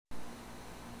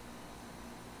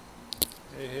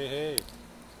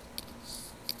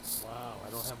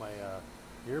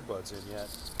earbuds in yet.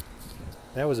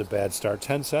 That was a bad start.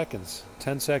 10 seconds.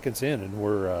 10 seconds in, and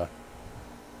we're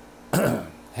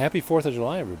happy 4th of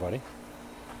July, everybody.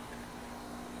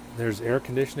 There's air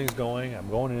conditionings going. I'm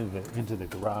going into the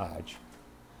garage,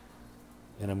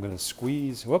 and I'm going to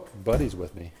squeeze. Whoop, Buddy's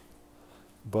with me.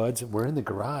 Buds, we're in the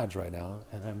garage right now,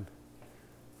 and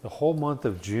the whole month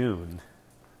of June,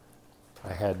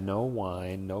 I had no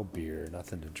wine, no beer,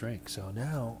 nothing to drink. So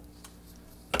now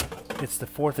it's the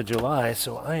 4th of July,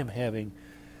 so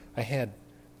I had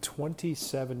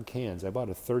 27 cans. I bought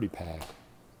a 30-pack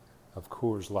of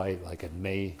Coors Light like in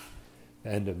May,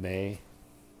 end of May.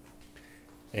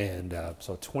 And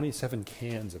so 27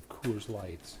 cans of Coors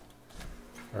Lights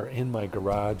are in my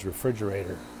garage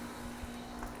refrigerator.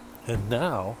 And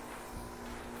now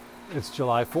it's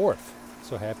July 4th.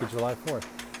 So happy July 4th.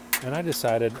 And I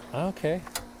decided, okay,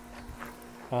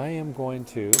 I am going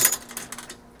to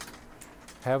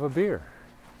have a beer.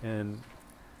 And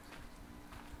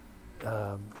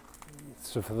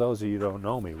so for those of you who don't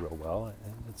know me real well,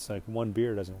 it's like one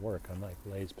beer doesn't work, unlike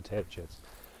Lay's potato chips.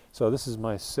 So this is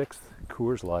my 6th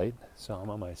Coors Light. So I'm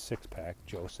on my 6-pack,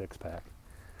 Joe 6-pack.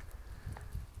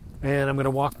 And I'm going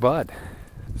to walk Bud.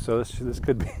 So this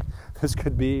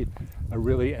could be a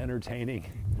really entertaining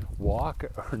walk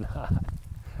or not.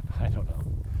 I don't know.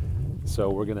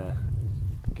 So we're going to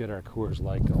get our Coors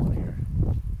Light going here.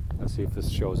 Let's see if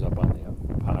this shows up on the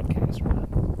podcast or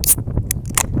not.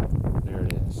 There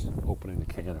it is. Opening the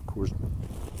can of Coors.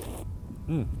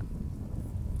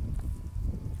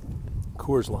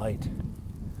 Coors Light.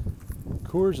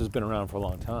 Coors has been around for a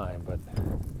long time, but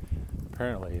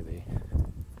apparently the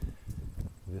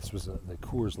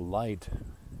Coors Light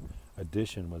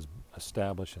edition was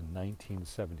established in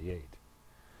 1978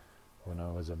 when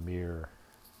I was a mere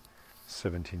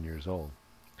 17 years old.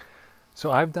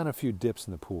 So I've done a few dips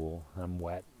in the pool. I'm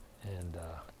wet and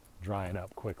drying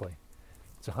up quickly.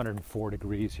 It's 104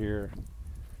 degrees here.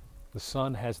 The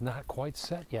sun has not quite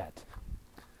set yet.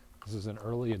 This is an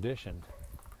early edition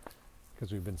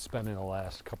because we've been spending the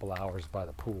last couple hours by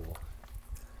the pool.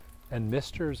 And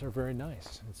misters are very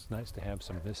nice. It's nice to have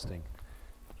some misting.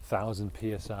 1,000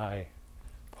 psi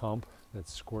pump that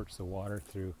squirts the water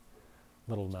through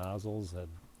little nozzles that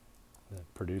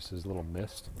produces little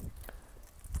mist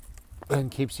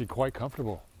and keeps you quite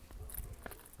comfortable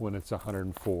when it's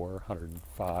 104,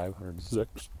 105,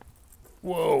 106.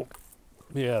 Whoa!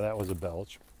 Yeah, that was a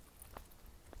belch.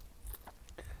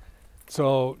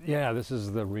 So, yeah, this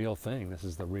is the real thing. This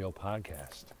is the real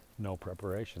podcast. No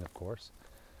preparation, of course.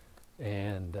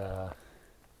 And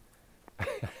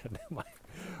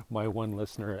my one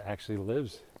listener actually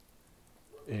lives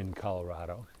in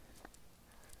Colorado.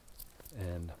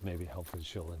 And maybe hopefully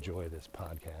she'll enjoy this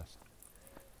podcast.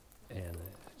 And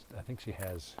I think she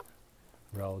has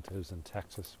relatives in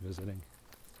Texas visiting.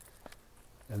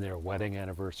 And their wedding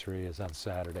anniversary is on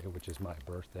Saturday, which is my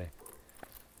birthday.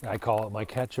 I call it my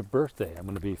catch-up birthday. I'm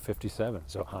going to be 57,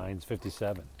 so Heinz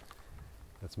 57.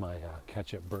 That's my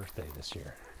catch-up birthday this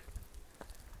year.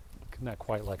 Not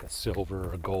quite like a silver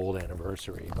or a gold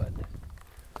anniversary, but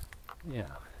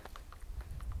yeah.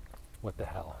 What the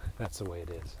hell? That's the way it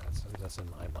is. That's in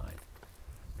my mind.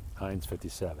 Heinz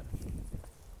 57.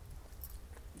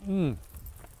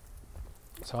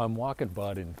 So I'm walking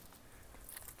Bud and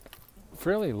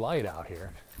fairly light out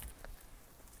here.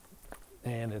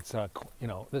 And it's,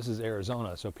 this is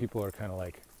Arizona, so people are kind of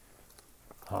like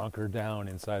hunkered down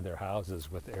inside their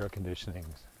houses with air conditioning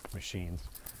machines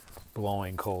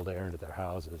blowing cold air into their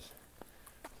houses.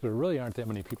 There really aren't that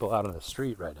many people out on the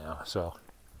street right now, so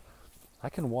I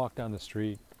can walk down the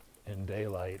street in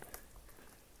daylight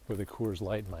with a Coors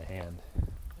Light in my hand,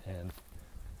 and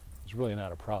there's really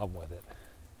not a problem with it.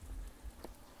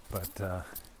 But,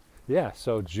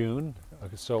 so June,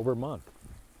 a sober month.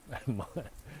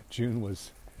 June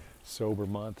was sober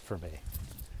month for me.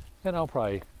 And I'll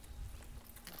probably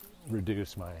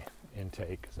reduce my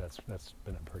intake because that's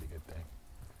been a pretty good thing.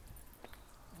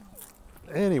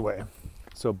 Anyway,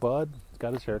 so Bud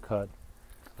got his hair cut.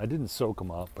 I didn't soak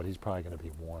him up, but he's probably going to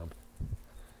be warm.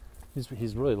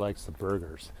 He's really likes the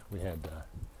burgers. We had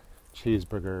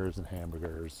cheeseburgers and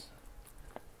hamburgers,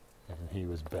 and he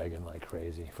was begging like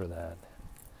crazy for that.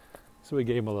 So we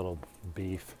gave him a little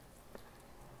beef,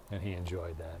 and he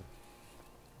enjoyed that.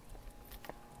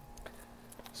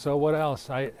 So what else?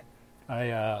 I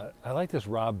like this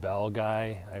Rob Bell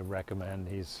guy. I recommend.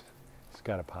 He's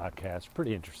got a podcast.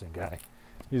 Pretty interesting guy.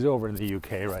 He's over in the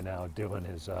UK right now doing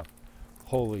his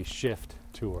Holy Shift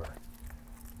tour.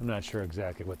 I'm not sure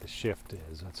exactly what the shift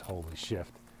is. It's Holy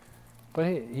Shift. But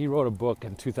he wrote a book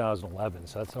in 2011,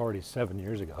 so that's already 7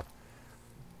 years ago.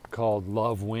 called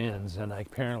Love Wins, and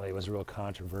apparently it was real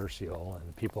controversial,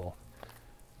 and people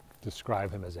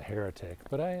describe him as a heretic.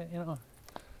 But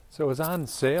so it was on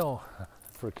sale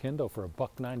for Kindle for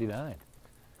 $1.99.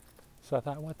 So I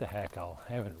thought, what the heck? I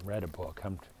haven't read a book.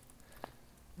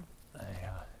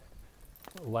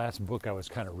 Last book I was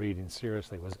kind of reading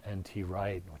seriously was N.T.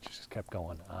 Wright, which just kept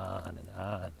going on and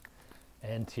on.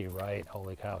 N.T. Wright,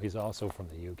 holy cow, he's also from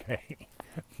the UK.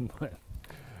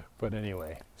 but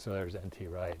anyway, so there's N.T.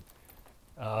 Wright.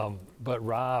 But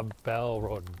Rob Bell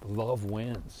wrote Love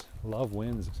Wins. Love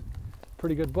Wins is a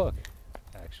pretty good book,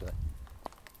 actually.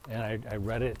 And I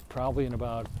read it probably in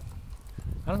about,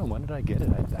 I don't know, when did I get it?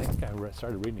 I think I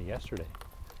started reading it yesterday.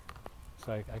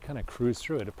 So I kind of cruised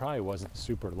through it. It probably wasn't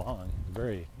super long.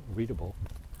 Very readable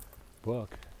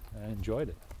book. I enjoyed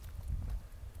it.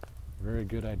 Very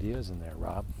good ideas in there,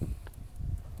 Rob.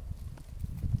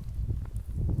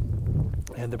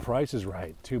 And the price is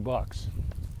right, $2.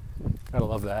 Gotta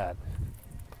love that.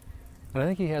 And I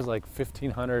think he has like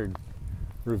 1,500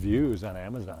 reviews on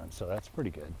Amazon, so that's pretty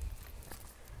good.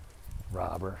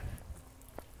 Robber.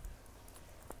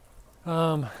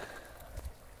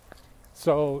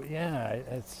 So yeah,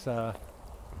 it's. I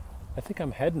think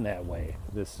I'm heading that way.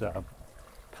 This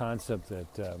concept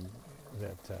that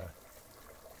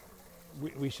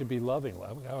we should be loving.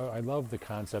 I love the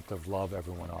concept of love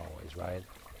everyone always, right?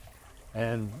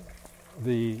 And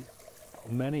the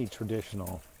many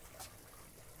traditional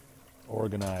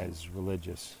organized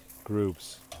religious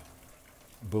groups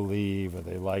believe, or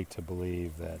they like to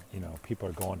believe, that people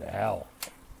are going to hell.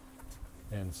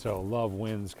 And so Love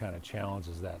Wins kind of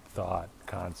challenges that thought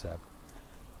concept.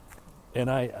 And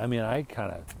I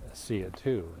kind of see it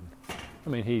too.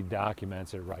 And he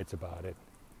documents it, writes about it.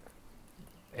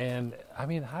 And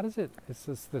how does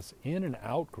it's this in and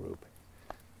out group.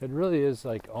 It really is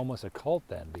like almost a cult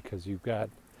then, because you've got,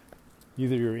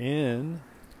 either you're in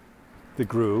the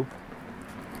group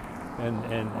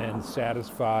and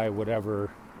satisfy whatever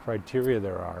criteria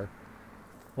there are,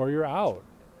 or you're out.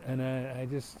 And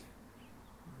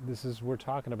we're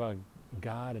talking about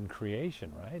God and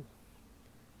creation, right?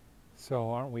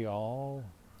 So aren't we all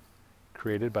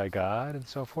created by God and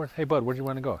so forth? Hey, bud, where do you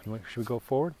want to go? Should we go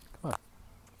forward? Come on.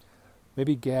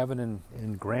 Maybe Gavin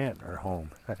and Grant are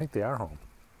home. I think they are home.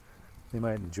 You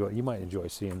might enjoy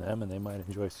seeing them, and they might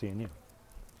enjoy seeing you.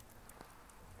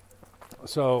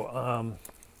 So,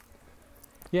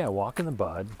 walk in the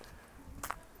bud,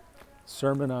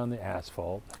 sermon on the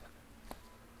asphalt,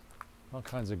 all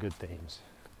kinds of good themes.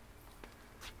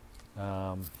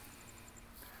 And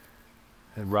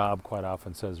Rob quite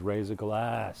often says, raise a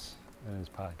glass in his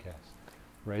podcast.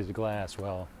 Raise a glass.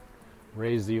 Well,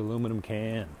 raise the aluminum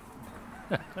can.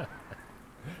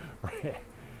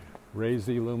 Raise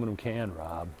the aluminum can,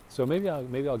 Rob. So maybe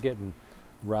I'll get in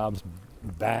Rob's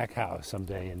back house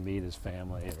someday and meet his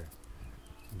family, or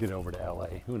get over to LA.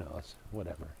 Who knows?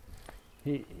 Whatever.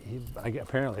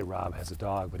 Apparently Rob has a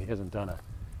dog, but he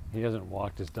hasn't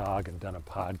walked his dog and done a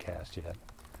podcast yet.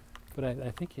 But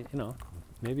I think,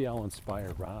 maybe I'll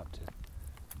inspire Rob to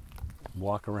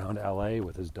walk around LA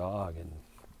with his dog and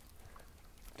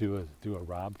do a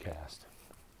Robcast.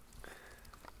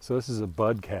 So this is a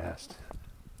Budcast.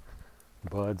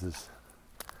 Buds is,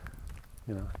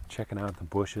 checking out the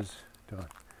bushes.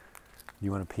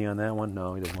 You want to pee on that one?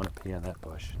 No, he doesn't want to pee on that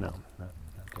bush. No, not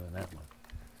doing that one.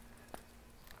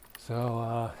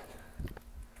 So,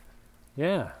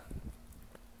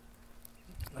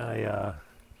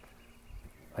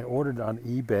 I ordered on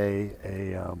eBay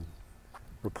a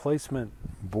replacement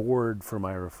board for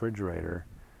my refrigerator,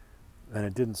 and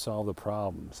it didn't solve the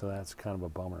problem, so that's kind of a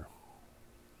bummer.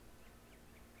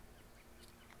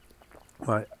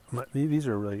 These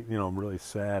are really, really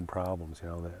sad problems.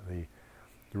 The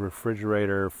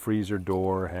refrigerator freezer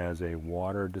door has a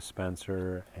water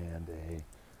dispenser and a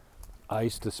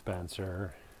ice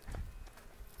dispenser,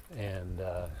 and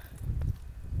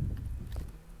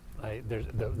there's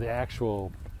the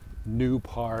actual new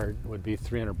part would be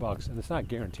 $300, and it's not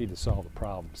guaranteed to solve the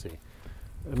problem. See,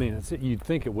 you'd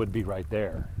think it would be right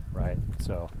there, right?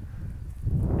 So,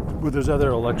 but there's other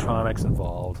electronics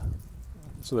involved.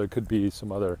 So there could be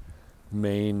some other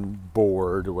main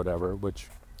board or whatever, which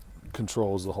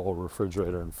controls the whole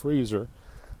refrigerator and freezer.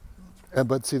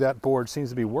 But see, that board seems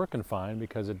to be working fine,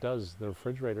 because the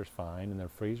refrigerator's fine and the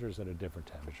freezer's at a different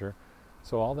temperature.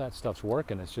 So all that stuff's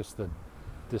working. It's just the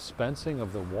dispensing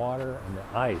of the water and the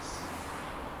ice.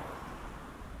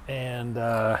 And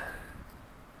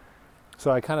so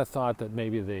I kind of thought that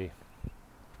maybe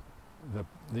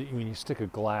when you stick a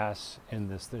glass in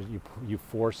this, you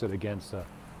force it against a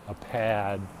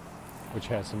pad which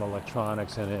has some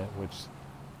electronics in it, which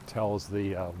tells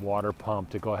the water pump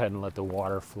to go ahead and let the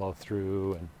water flow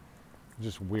through, and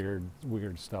just weird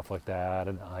stuff like that,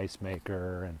 and the ice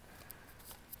maker, and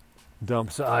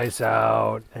dumps the ice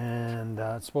out, and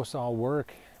it's supposed to all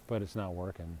work, but it's not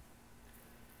working.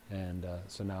 And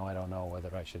so now I don't know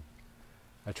whether I should.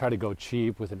 I tried to go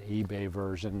cheap with an eBay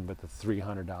version, but the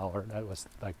 $300, that was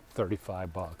like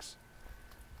 $35.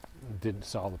 Didn't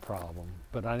solve the problem.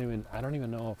 But I don't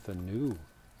even know if the new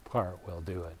part will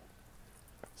do it.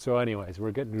 So anyways, we're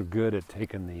getting good at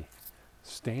taking the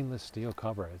stainless steel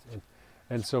cover.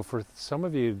 And so for some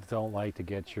of you who don't like to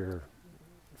get your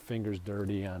fingers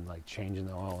dirty on like changing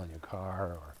the oil in your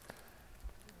car, or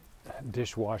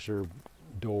dishwasher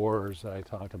doors that I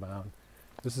talked about,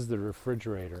 this is the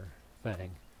refrigerator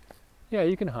thing. Yeah,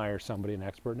 you can hire somebody, an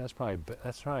expert, and that's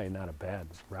probably not a bad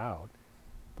route,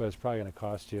 but it's probably going to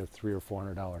cost you $300 or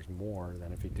 $400 more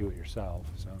than if you do it yourself.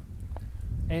 So,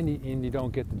 and you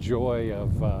don't get the joy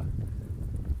of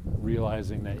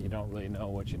realizing that you don't really know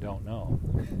what you don't know.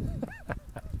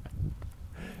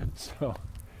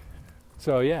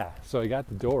 So you got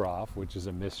the door off, which is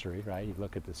a mystery, right? You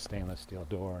look at the stainless steel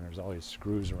door, and there's always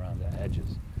screws around the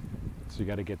edges. So you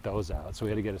got to get those out. So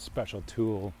we had to get a special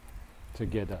tool to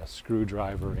get a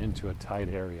screwdriver into a tight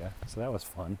area. So that was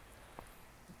fun.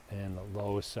 And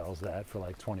Lowe's sells that for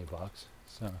like $20.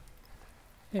 So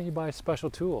yeah, you buy special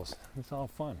tools. It's all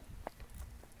fun.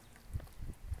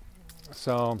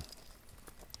 So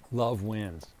love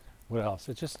wins. What else?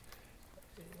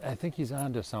 I think he's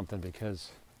onto something,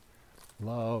 because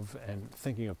love and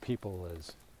thinking of people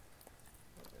is,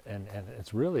 and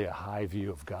it's really a high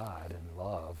view of God and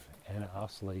love, and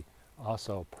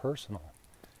also personal,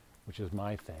 which is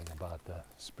my thing about the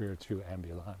Spiritu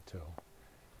Ambulato.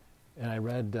 And I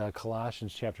read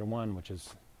Colossians chapter 1, which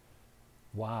is,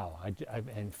 wow.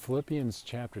 And Philippians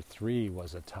chapter 3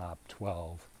 was a top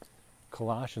 12.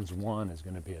 Colossians 1 is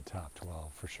going to be a top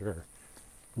 12 for sure.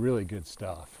 Really good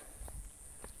stuff.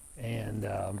 And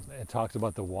it talks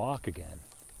about the walk again,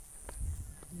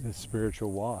 the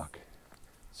spiritual walk,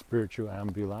 Spiritu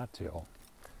Ambulato.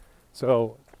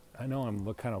 So I know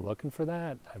I'm kind of looking for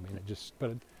that. I mean,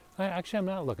 I'm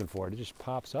not looking for it. It just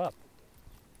pops up.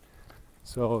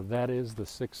 So that is the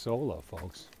sixth sola,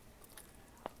 folks.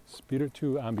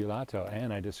 Spiritu Ambulato.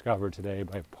 And I discovered today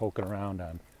by poking around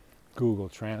on Google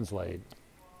Translate,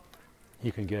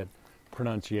 you can get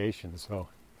pronunciation. So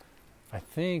I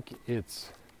think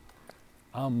it's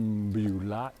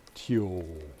ambulatio,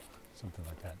 something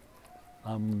like that.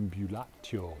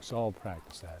 Ambulatio. So I'll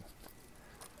practice that.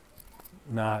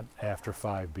 Not after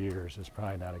 5 beers. It's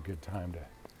probably not a good time to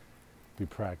be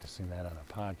practicing that on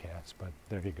a podcast, but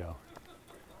there you go.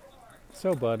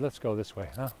 So, Bud, let's go this way,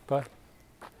 huh, Bud?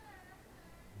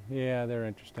 Yeah, they're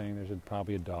interesting. There's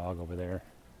probably a dog over there.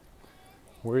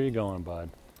 Where are you going, Bud?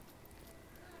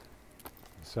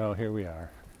 So here we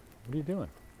are. What are you doing?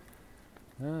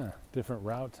 Different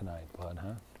route tonight, Bud,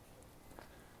 huh?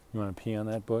 You want to pee on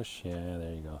that bush? Yeah,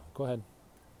 there you go. Go ahead.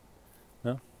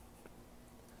 No?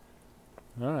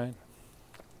 All right.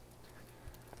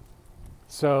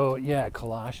 So, yeah,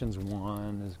 Colossians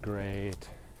 1 is great.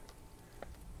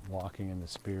 Walking in the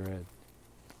Spirit.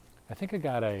 I think I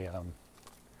got a,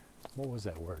 what was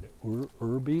that word?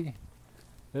 Urbi?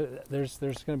 There's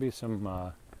going to be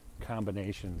some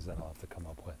combinations that I'll have to come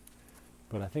up with.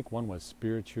 But I think one was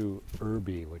Spiritu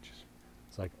Urbi, which is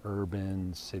it's like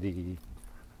urban, city.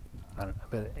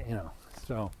 But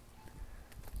so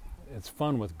it's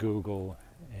fun with Google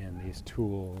and these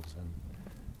tools and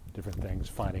different things,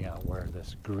 finding out where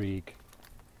this Greek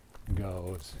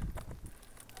goes.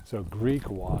 So Greek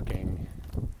walking,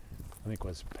 I think,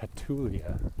 was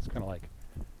Petulia. It's kind of like,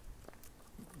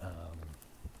 I'll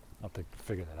have to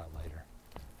figure that out later.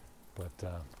 But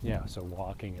yeah, so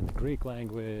walking in the Greek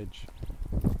language,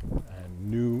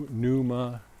 and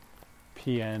pneuma,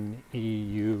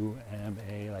 Pneuma,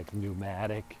 like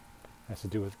pneumatic, has to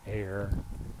do with air,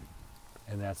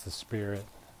 and that's the spirit.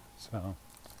 So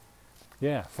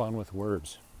yeah, fun with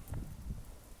words.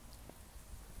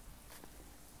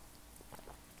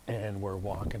 And we're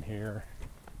walking here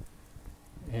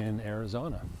in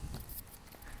Arizona,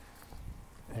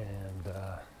 and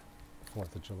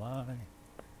 4th of July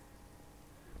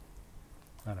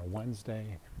on a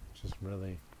Wednesday, which is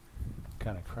really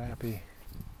kind of crappy,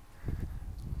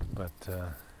 but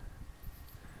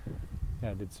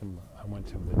yeah, I went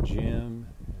to the gym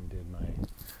and did my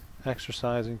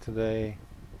exercising today,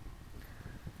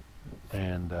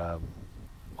 and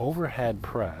overhead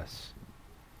press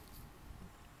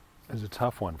is a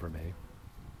tough one for me.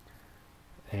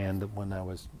 And when I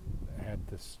had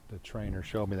the trainer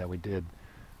showed me that we did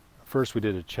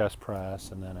a chest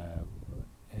press and then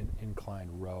incline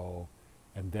row,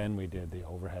 and then we did the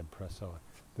overhead press. So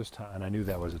this time, and I knew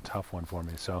that was a tough one for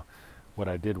me. So what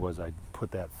I did was I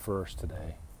put that first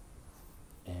today,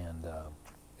 and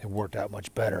it worked out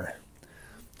much better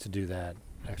to do that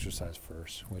exercise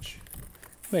first, which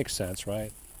makes sense,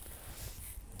 right?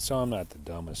 So I'm not the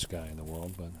dumbest guy in the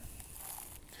world, but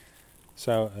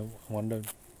so I wanted to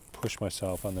push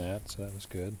myself on that, so that was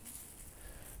good.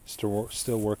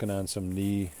 Still working on some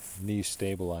knee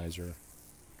stabilizer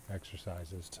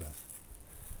exercises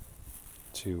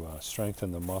to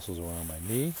strengthen the muscles around my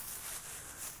knee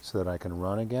so that I can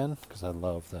run again, because I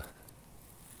love the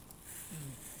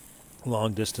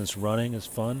long distance running is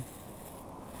fun.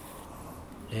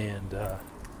 And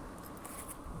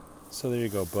so there you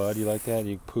go, bud. You like that?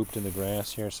 You pooped in the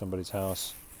grass here at somebody's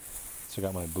house. So I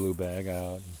got my blue bag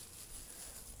out and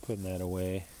putting that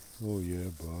away. Oh yeah,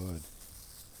 bud.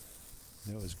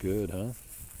 That was good, huh?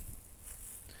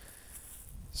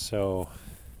 So,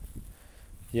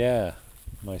 yeah,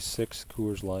 my 6th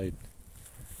Coors Light.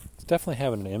 It's definitely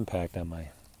having an impact on my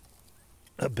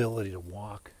ability to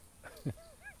walk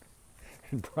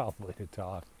and probably to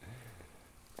talk.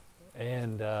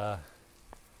 And, but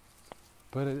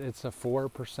it's a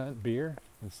 4% beer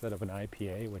instead of an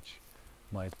IPA, which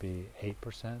might be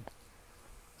 8%.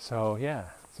 So yeah,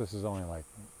 so this is only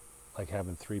like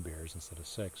having 3 beers instead of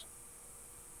 6.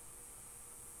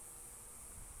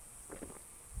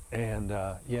 And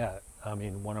yeah, I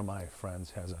mean, one of my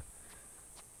friends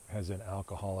has an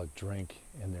alcoholic drink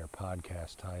in their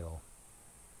podcast title.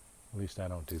 At least I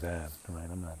don't do that, right?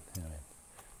 I'm not. You know,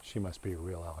 she must be a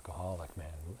real alcoholic, man,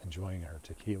 enjoying her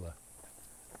tequila.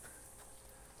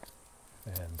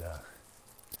 And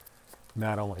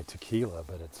not only tequila,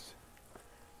 but it's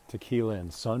tequila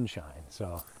and sunshine.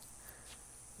 So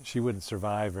she wouldn't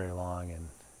survive very long in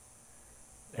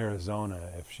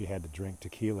Arizona if she had to drink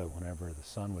tequila whenever the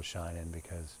sun was shining,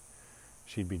 because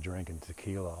she'd be drinking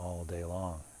tequila all day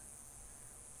long,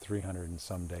 300 and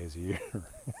some days a year.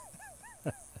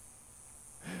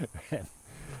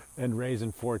 and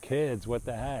raising 4 kids, what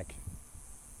the heck?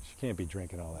 She can't be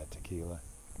drinking all that tequila.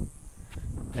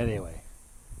 Anyway,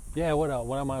 yeah, what else?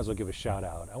 What I might as well give a shout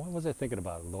out. What was I thinking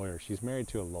about? A lawyer. She's married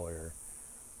to a lawyer,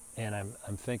 and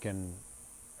I'm thinking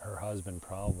her husband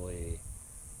probably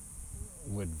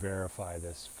would verify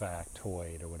this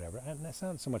factoid or whatever. And that's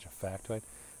not so much a factoid,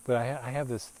 but I have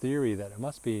this theory that it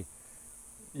must be,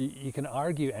 you can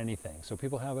argue anything. So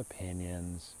people have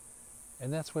opinions,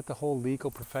 and that's what the whole legal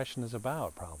profession is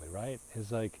about, probably, right?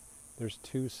 Is like there's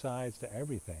 2 sides to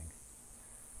everything.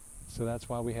 So that's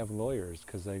why we have lawyers,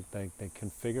 because they can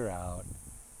figure out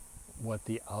what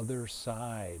the other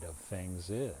side of things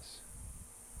is.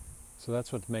 So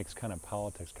that's what makes kind of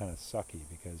politics kind of sucky,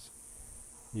 because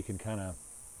you can kind of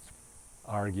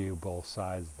argue both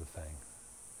sides of the thing.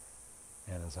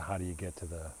 And so how do you get to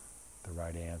the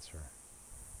right answer?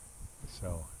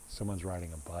 So someone's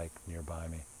riding a bike nearby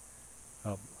me.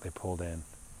 Oh, they pulled in.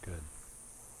 Good.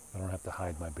 I don't have to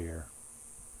hide my beer.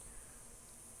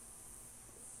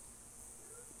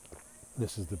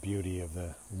 This is the beauty of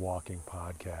the walking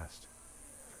podcast.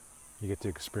 You get to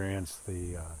experience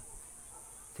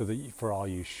for all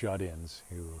you shut-ins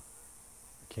who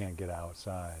can't get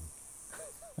outside.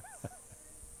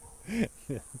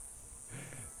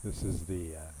 This is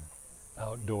the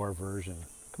outdoor version.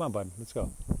 Come on, bud, let's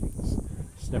go.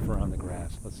 Sniff around the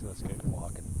grass. Let's get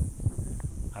walking.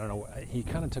 I don't know. He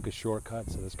kind of took a shortcut,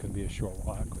 so this could be a short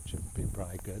walk, which would be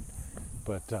probably good.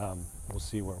 But we'll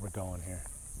see where we're going here.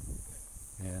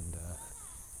 And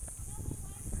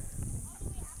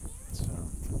so,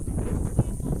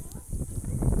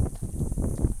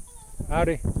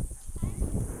 howdy.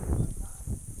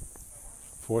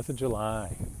 4th of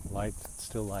July, light,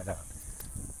 still light out.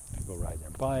 People riding their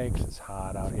bikes. It's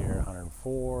hot out here,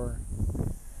 104.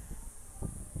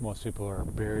 Most people are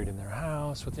buried in their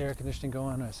house with the air conditioning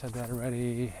going. I said that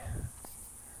already.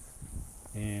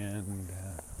 And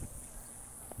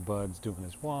Bud's doing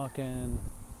his walking.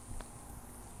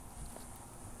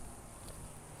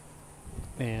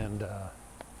 And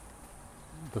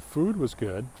the food was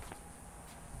good.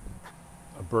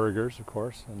 Burgers, of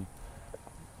course, and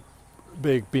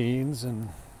baked beans, and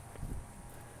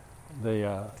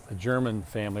the German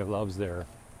family loves their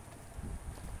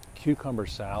cucumber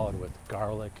salad with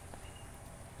garlic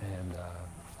and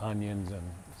onions and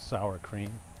sour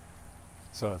cream.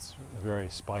 So it's very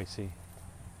spicy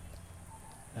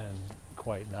and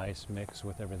quite nice mix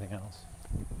with everything else.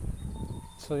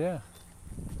 So yeah,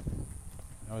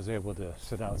 I was able to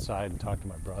sit outside and talk to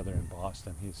my brother in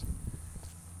Boston.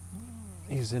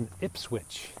 He's in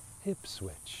Ipswich.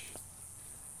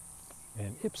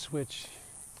 And Ipswich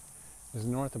is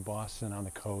north of Boston on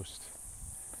the coast.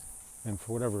 And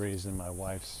for whatever reason, my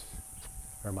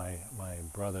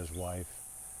brother's wife,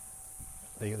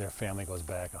 their family goes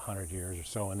back 100 years or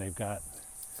so, and they've got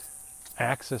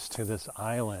access to this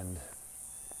island.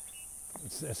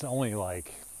 It's only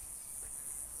like,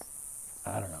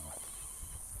 I don't know,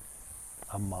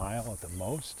 a mile at the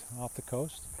most off the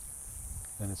coast.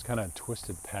 And it's kind of a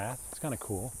twisted path. It's kind of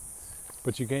cool.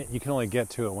 But you can only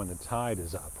get to it when the tide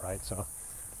is up, right? So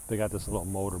they got this little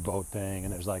motorboat thing,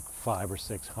 and there's like 5 or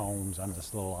 6 homes on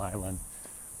this little island.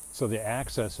 So the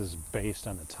access is based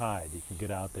on the tide. You can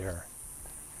get out there.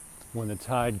 When the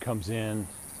tide comes in,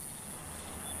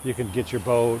 you can get your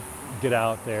boat, get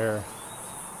out there.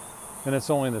 And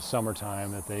it's only in the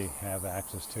summertime that they have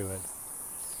access to it.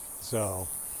 So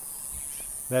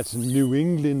that's New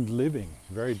England living.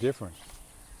 Very different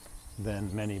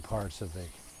than many parts of the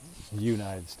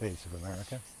United States of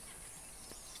America.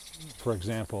 For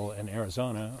example, in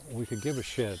Arizona, we could give a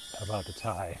shit about the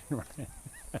tide, right?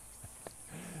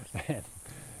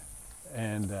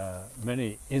 and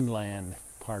many inland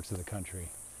parts of the country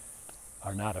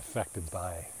are not affected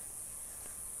by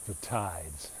the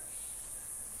tides.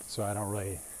 So I don't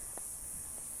really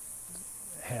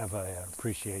have an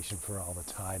appreciation for all the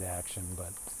tide action,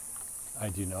 but I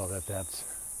do know that that's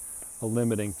a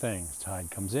limiting thing. The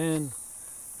tide comes in,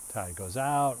 tide goes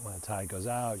out. When the tide goes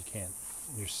out,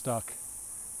 you're stuck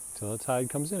till the tide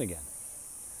comes in again,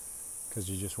 because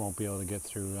you just won't be able to get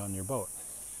through on your boat.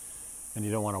 And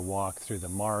you don't want to walk through the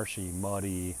marshy,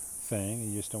 muddy thing.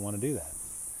 You just don't want to do that.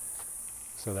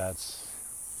 So that's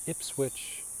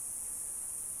Ipswich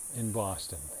in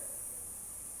Boston.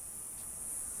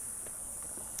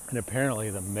 And apparently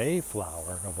the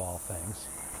Mayflower, of all things,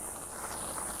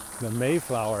 the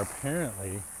Mayflower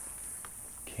apparently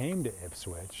came to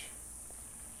Ipswich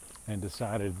and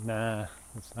decided, nah,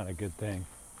 that's not a good thing.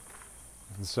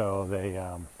 And so they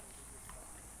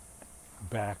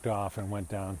backed off and went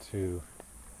down to,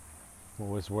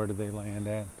 where did they land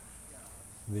at?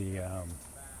 They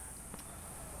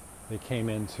came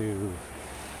into,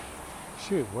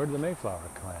 where did the Mayflower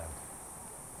land?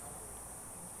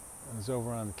 It was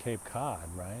over on Cape Cod,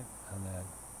 right? On that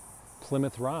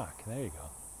Plymouth Rock. There you go.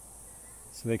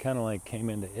 So they kind of like came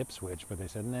into Ipswich, but they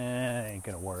said, nah, it ain't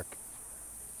gonna work.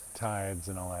 Tides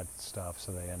and all that stuff.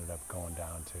 So they ended up going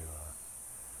down to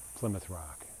Plymouth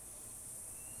Rock.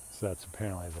 So that's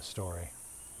apparently the story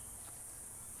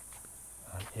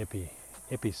on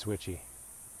Ipswich.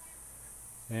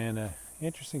 And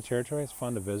interesting territory. It's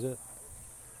fun to visit.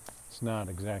 It's not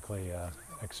exactly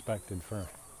expected for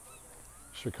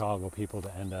Chicago people to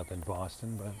end up in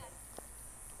Boston, but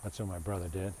that's what my brother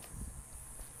did.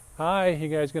 Hi, you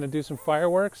guys gonna do some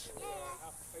fireworks? Yeah.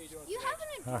 You have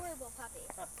an adorable puppy.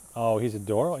 Oh, he's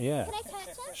adorable? Yeah. Can I touch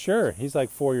him? Sure, he's like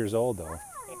 4 years old though.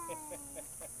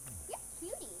 You're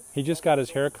cutie. He just got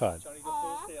his hair cut.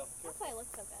 Aw, that's why it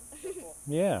looks so good.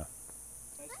 Yeah.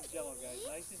 Nice and jello, guys.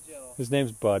 Nice and jello. His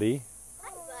name's Buddy, Hi,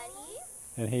 buddy.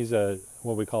 and he's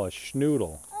what we call a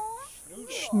schnoodle. Schnoodle.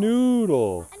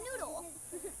 Schnoodle. A noodle.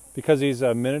 Because he's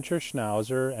a miniature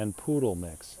schnauzer and poodle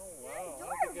mix. Oh, wow. I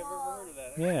don't think I've ever heard of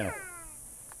that. Yeah.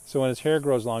 So when his hair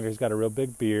grows longer, he's got a real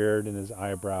big beard and his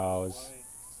eyebrows.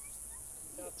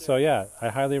 So yeah, I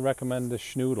highly recommend the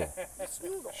schnoodle.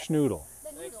 Schnoodle. Schnoodle. The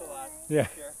Thanks a noodle. lot. Yeah.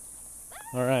 Take care.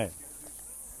 All right.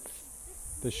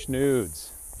 The schnoods.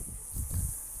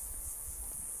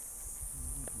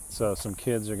 So some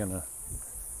kids are gonna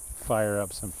fire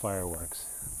up some fireworks.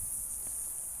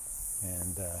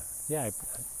 And yeah, I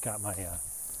got my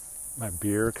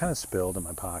beer kind of spilled in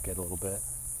my pocket a little bit.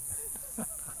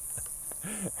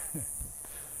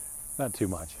 Not too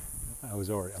much.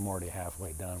 I'm already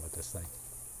halfway done with this thing.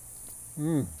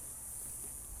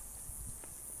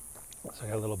 So I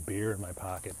got a little beer in my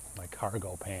pocket, my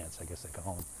cargo pants, I guess they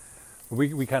call them.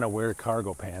 We kind of wear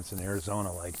cargo pants in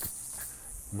Arizona like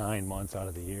 9 months out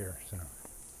of the year. So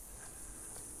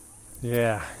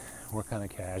yeah, we're kind of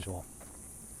casual.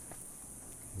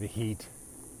 The heat.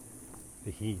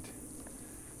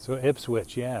 So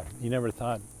Ipswich, yeah, you never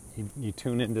thought you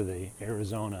tune into the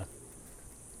Arizona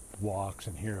walks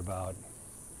and hear about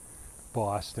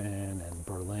Boston and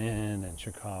Berlin and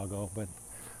Chicago, but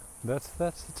that's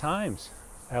the times.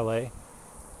 LA,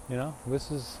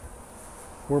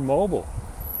 we're mobile.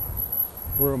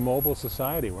 We're a mobile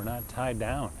society. We're not tied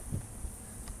down.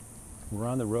 We're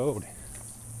on the road,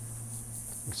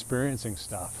 experiencing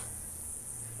stuff.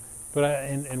 But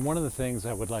and one of the things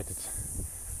I would like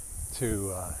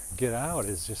to get out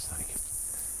is just like,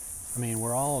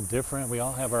 we're all different. We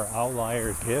all have our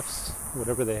outlier gifts,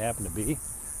 whatever they happen to be.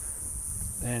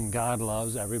 And God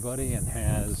loves everybody and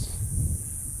has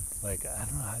Like, I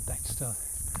don't know, I still,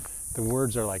 the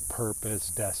words are like purpose,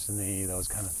 destiny, those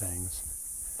kind of things.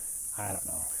 I don't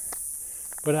know.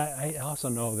 But I also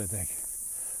know that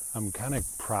I'm kind of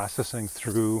processing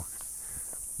through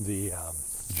the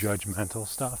judgmental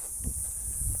stuff,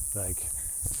 like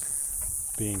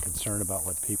being concerned about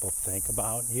what people think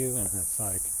about you, and it's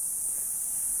like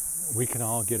we can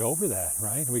all get over that,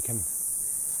 right? We can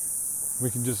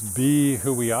just be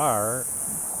who we are,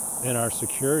 and our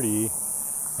security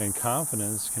and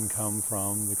confidence can come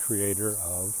from the creator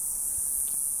of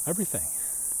everything.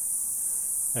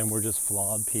 And we're just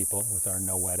flawed people with our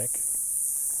noetic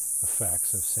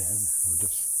effects of sin.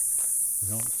 We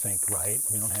don't think right.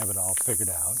 We don't have it all figured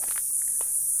out.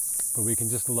 But we can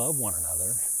just love one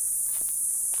another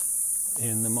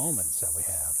in the moments that we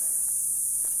have.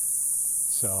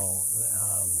 So,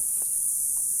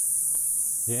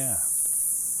 yeah.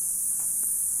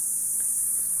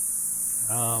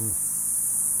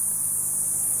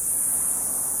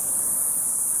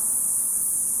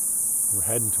 We're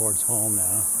heading towards home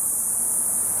now.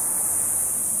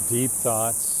 Deep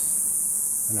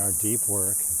thoughts and our deep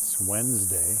work. It's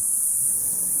Wednesday,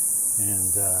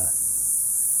 and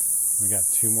we got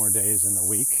 2 more days in the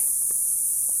week.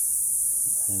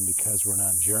 And because we're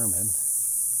not German,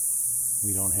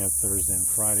 we don't have Thursday and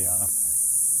Friday off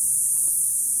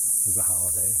as a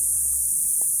holiday,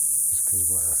 just because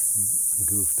we're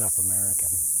goofed up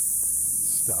American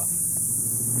stuff.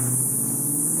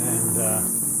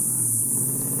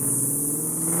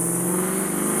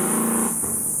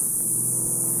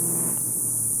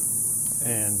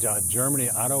 And Germany,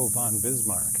 Otto von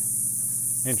Bismarck,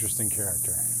 interesting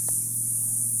character.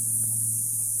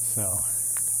 So,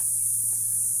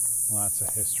 lots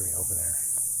of history over there.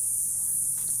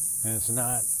 And it's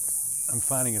not, I'm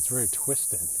finding it's very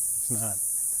twisted. It's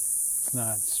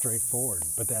not straightforward,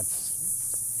 but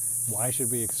why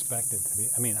should we expect it to be?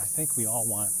 I mean, I think we all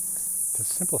want to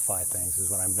simplify things, is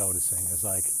what I'm noticing. Is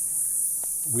like,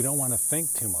 we don't want to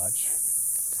think too much.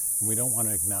 And we don't want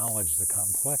to acknowledge the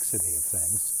complexity of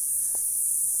things.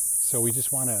 So we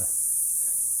just want to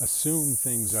assume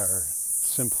things are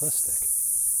simplistic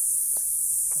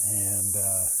and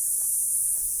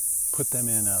put them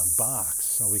in a box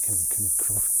so we can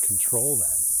control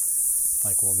them.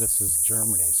 Like, well, this is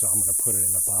Germany, so I'm going to put it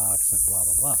in a box and blah,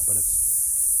 blah, blah. But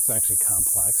it's actually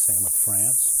complex. Same with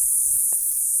France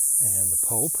and the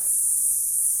Pope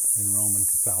in Roman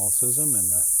Catholicism and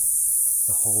the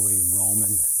Holy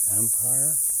Roman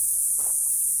Empire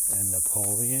and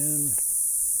Napoleon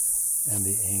and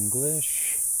the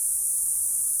English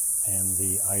and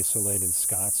the isolated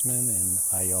Scotsman in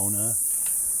Iona,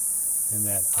 in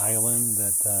that island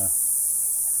that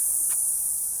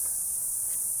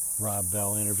Rob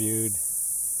Bell interviewed,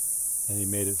 and he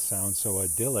made it sound so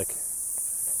idyllic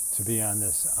to be on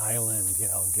this island,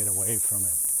 get away from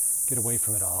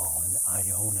it all, in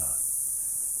Iona,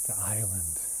 the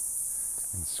island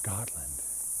in Scotland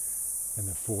in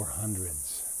the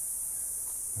 400s.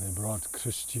 And they brought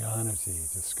Christianity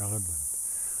to Scotland,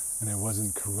 and it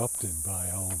wasn't corrupted by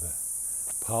all the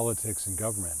politics and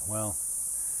government. Well,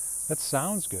 that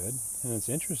sounds good, and it's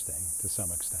interesting to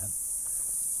some extent,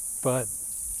 but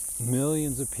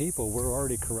millions of people were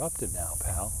already corrupted now,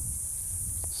 pal.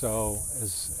 So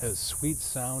as sweet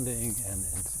sounding and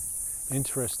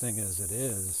interesting as it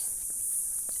is,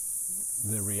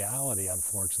 the reality,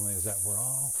 unfortunately, is that we're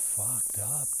all fucked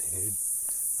up, dude.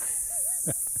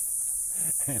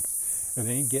 And it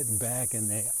ain't getting back in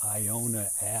the Iona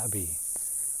Abbey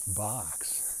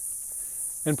box.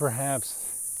 And perhaps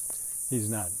he's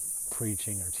not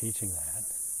preaching or teaching that,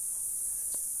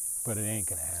 but it ain't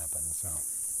gonna happen, so.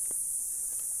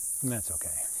 And that's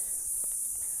okay.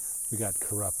 We got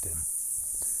corrupted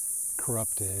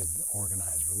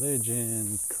organized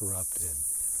religion, corrupted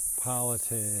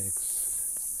politics.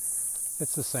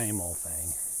 It's the same old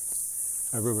thing.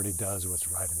 Everybody does what's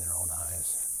right in their own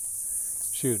eyes.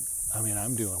 Shoot, I mean,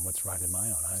 I'm doing what's right in my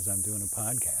own eyes. I'm doing a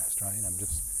podcast, right? I'm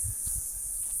just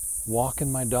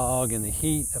walking my dog in the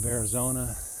heat of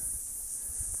Arizona,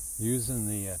 using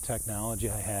the technology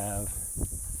I have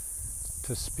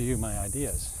to spew my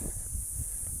ideas.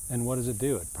 And what does it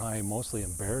do? It probably mostly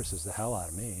embarrasses the hell out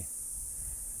of me.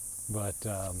 But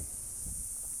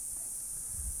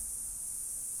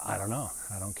I don't know.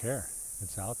 I don't care.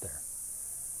 It's out there.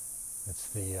 It's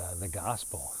the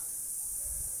gospel.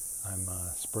 I'm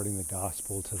spreading the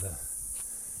gospel to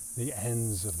the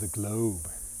ends of the globe,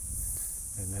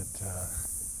 and that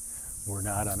we're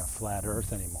not on a flat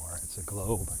earth anymore. It's a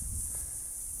globe.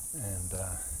 And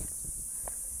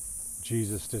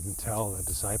Jesus didn't tell the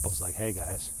disciples, like, hey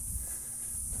guys,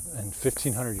 in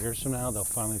 1,500 years from now, they'll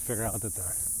finally figure out that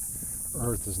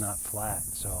earth is not flat.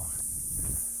 So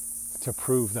to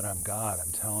prove that I'm God,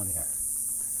 I'm telling you,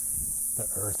 the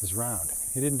earth is round.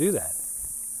 He didn't do that.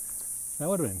 That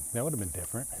would have been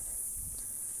different.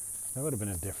 That would have been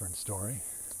a different story.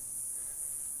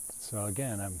 So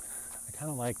again, I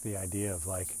kind of like the idea of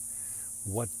like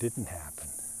what didn't happen,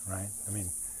 right? I mean,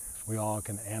 we all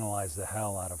can analyze the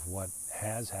hell out of what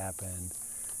has happened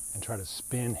and try to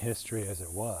spin history as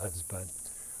it was, but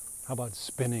how about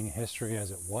spinning history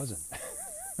as it wasn't?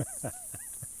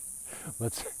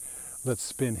 Let's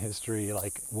spin history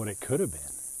like what it could have been.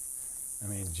 I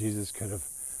mean, Jesus could have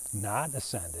not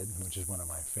ascended, which is one of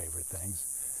my favorite things.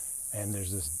 And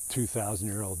there's this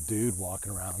 2,000-year-old dude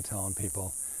walking around telling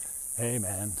people, hey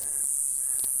man,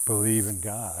 believe in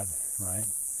God, right?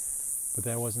 But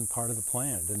that wasn't part of the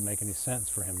plan. It didn't make any sense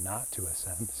for him not to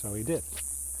ascend, so he did.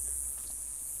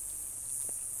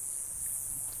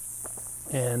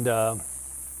 And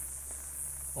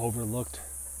overlooked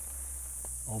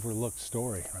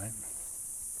story, right?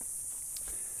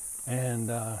 And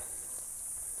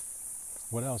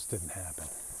what else didn't happen?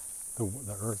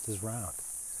 The earth is round.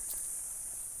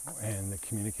 And the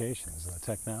communications, and the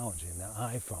technology, and the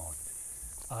iPhone,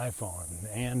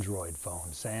 Android phone,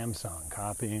 Samsung,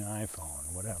 copying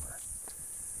iPhone, whatever.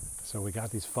 So we got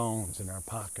these phones in our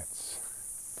pockets.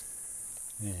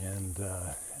 And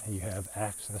you have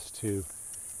access to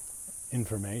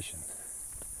information.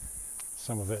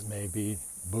 Some of it may be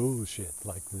bullshit,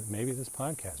 like maybe this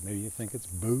podcast. Maybe you think it's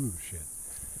bullshit.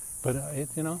 But,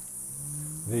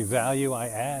 the value I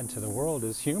add to the world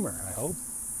is humor, I hope.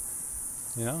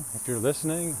 If you're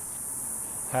listening,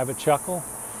 have a chuckle,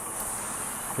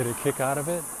 get a kick out of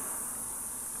it,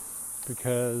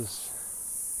 because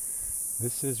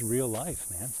this is real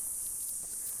life, man.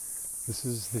 This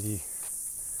is the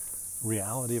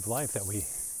reality of life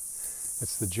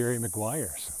it's the Jerry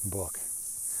Maguire's book.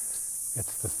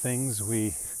 It's the things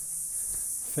we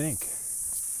think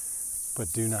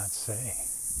but do not say.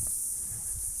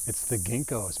 It's the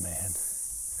ginkgos, man.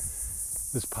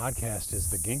 This podcast is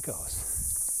the ginkgos.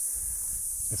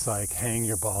 It's like, hang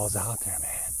your balls out there,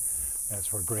 man.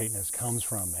 That's where greatness comes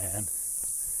from, man.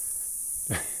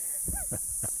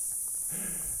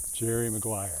 Jerry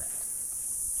Maguire.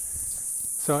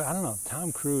 So, I don't know,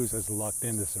 Tom Cruise has lucked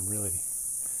into some really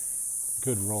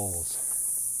good roles.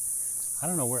 I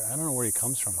don't know where he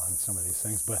comes from on some of these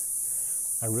things, but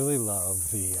I really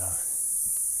love the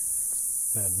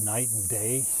Night and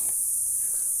Day,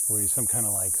 where he's some kind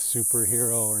of like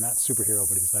superhero, or not superhero,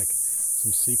 but he's like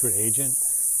some secret agent.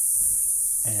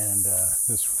 And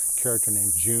this character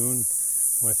named June,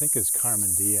 who I think is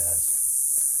Carmen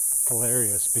Diaz.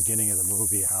 Hilarious beginning of the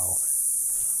movie, how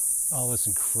all this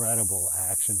incredible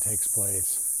action takes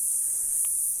place.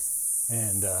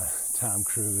 And Tom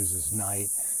Cruise is Night.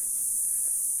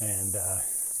 And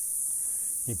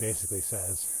he basically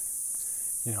says,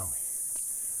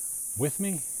 with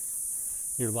me,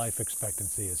 your life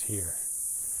expectancy is here.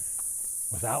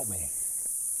 Without me,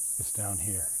 it's down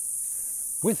here.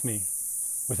 With me,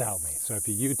 without me. So if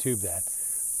you YouTube that,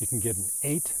 you can get an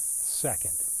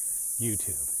 8-second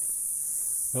YouTube.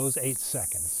 Those 8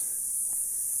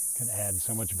 seconds can add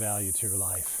so much value to your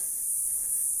life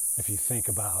if you think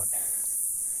about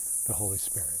the Holy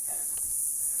Spirit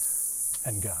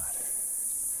and God.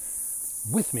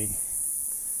 With me,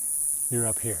 you're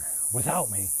up here. Without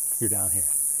me, you're down here.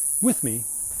 With me,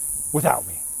 without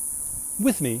me.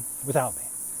 With me, without me.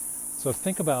 So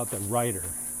think about the writer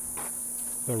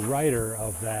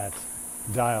of that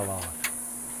dialogue.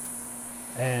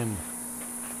 And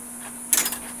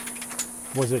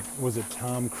was it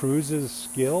Tom Cruise's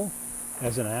skill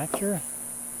as an actor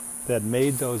that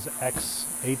made those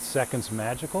 8 seconds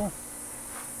magical?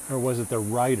 Or was it the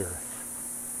writer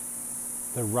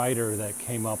that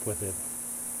came up with it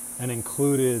and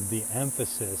included the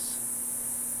emphasis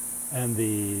and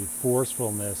the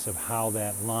forcefulness of how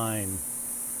that line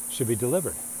should be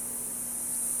delivered?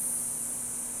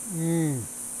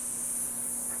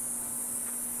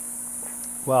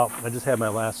 Well, I just had my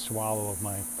last swallow of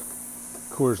my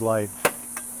Coors Light,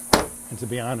 and to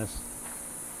be honest,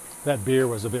 that beer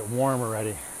was a bit warm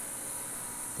already.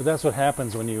 But that's what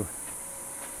happens when you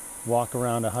walk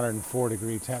around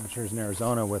 104-degree temperatures in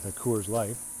Arizona with a Coors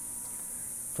Light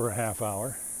for a half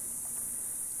hour.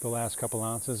 The last couple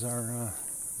ounces are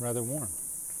rather warm.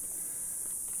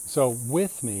 So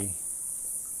with me,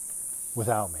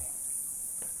 without me.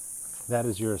 That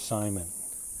is your assignment.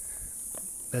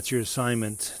 That's your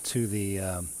assignment to the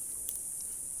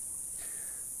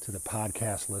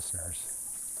podcast listeners.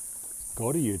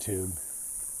 Go to YouTube,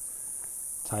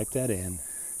 type that in,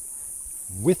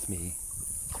 with me,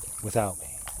 without me.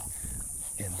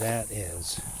 And that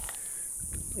is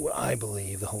what I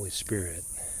believe the Holy Spirit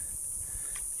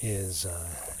is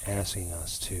asking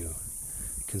us to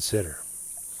consider.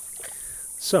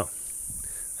 So,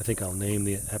 I think I'll name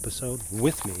the episode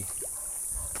With Me,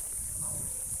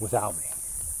 Without Me.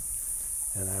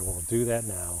 And I will do that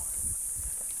now.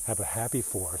 Have a happy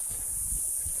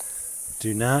 4th.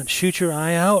 Do not shoot your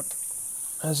eye out,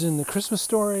 as in the Christmas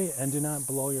story, and do not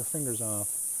blow your fingers off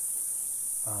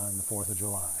on the 4th of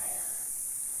July.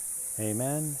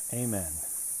 Amen. Amen.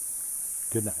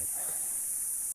 Good night.